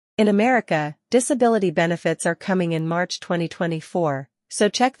In America, disability benefits are coming in March 2024, so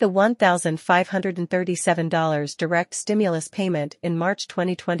check the $1,537 direct stimulus payment in March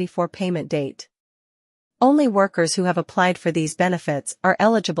 2024 payment date. Only workers who have applied for these benefits are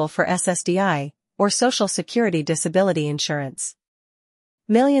eligible for SSDI, or Social Security Disability Insurance.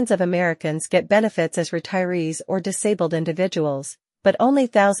 Millions of Americans get benefits as retirees or disabled individuals, but only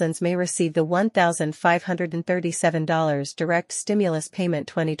thousands may receive the $1,537 direct stimulus payment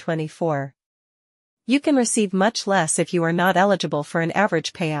 2024. You can receive much less if you are not eligible for an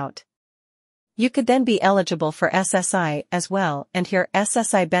average payout. You could then be eligible for SSI as well, and here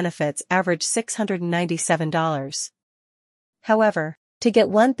SSI benefits average $697. However, to get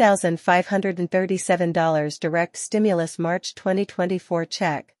 $1,537 direct stimulus March 2024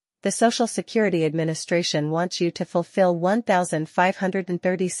 check, the Social Security Administration wants you to fulfill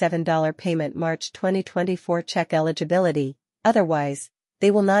 $1,537 payment March 2024 check eligibility, otherwise,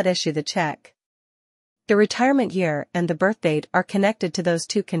 they will not issue the check. The retirement year and the birth date are connected to those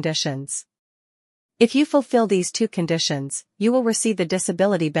two conditions. If you fulfill these two conditions, you will receive the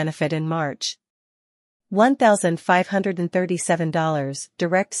disability benefit in March. $1,537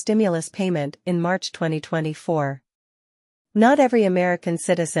 direct stimulus payment in March 2024. Not every American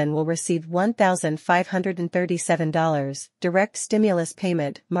citizen will receive $1,537 direct stimulus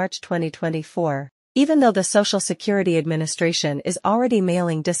payment March 2024, even though the Social Security Administration is already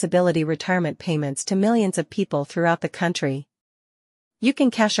mailing disability retirement payments to millions of people throughout the country. You can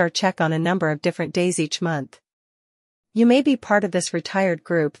cash our check on a number of different days each month. You may be part of this retired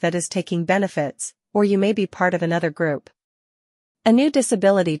group that is taking benefits, or you may be part of another group. A new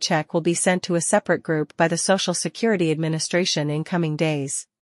disability check will be sent to a separate group by the Social Security Administration in coming days.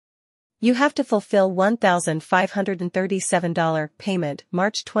 You have to fulfill $1,537 payment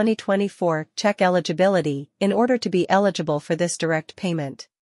March 2024 check eligibility in order to be eligible for this direct payment.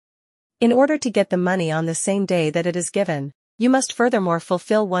 In order to get the money on the same day that it is given, you must furthermore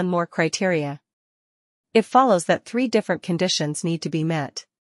fulfill one more criteria. It follows that 3 different conditions need to be met.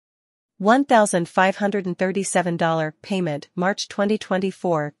 $1,537 payment March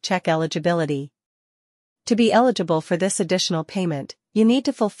 2024 check eligibility. To be eligible for this additional payment, you need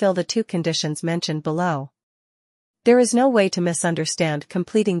to fulfill the 2 conditions mentioned below. There is no way to misunderstand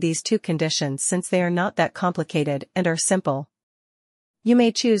completing these 2 conditions since they are not that complicated and are simple. You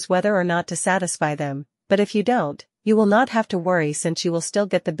may choose whether or not to satisfy them, but if you don't, you will not have to worry since you will still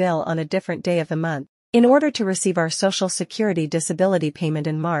get the bill on a different day of the month. In order to receive our Social Security disability payment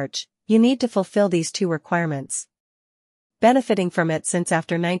in March, you need to fulfill these 2 requirements. Benefiting from it since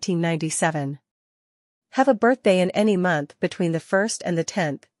after 1997. Have a birthday in any month between the 1st and the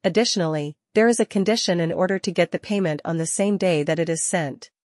 10th. Additionally, there is a condition in order to get the payment on the same day that it is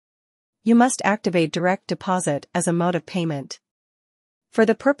sent. You must activate direct deposit as a mode of payment. For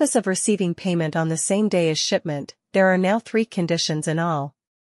the purpose of receiving payment on the same day as shipment, there are now 3 conditions in all.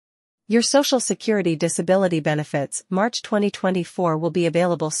 Your Social Security disability benefits March 2024 will be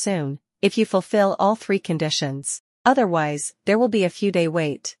available soon, if you fulfill all 3 conditions. Otherwise, there will be a few-day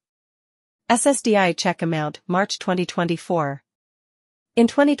wait. SSDI check amount March 2024. In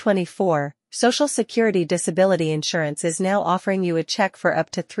 2024, Social Security Disability Insurance is now offering you a check for up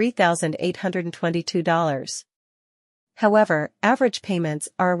to $3,822. However, average payments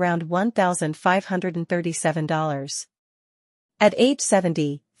are around $1,537. At age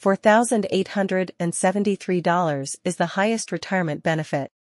 70, $4,873 is the highest retirement benefit.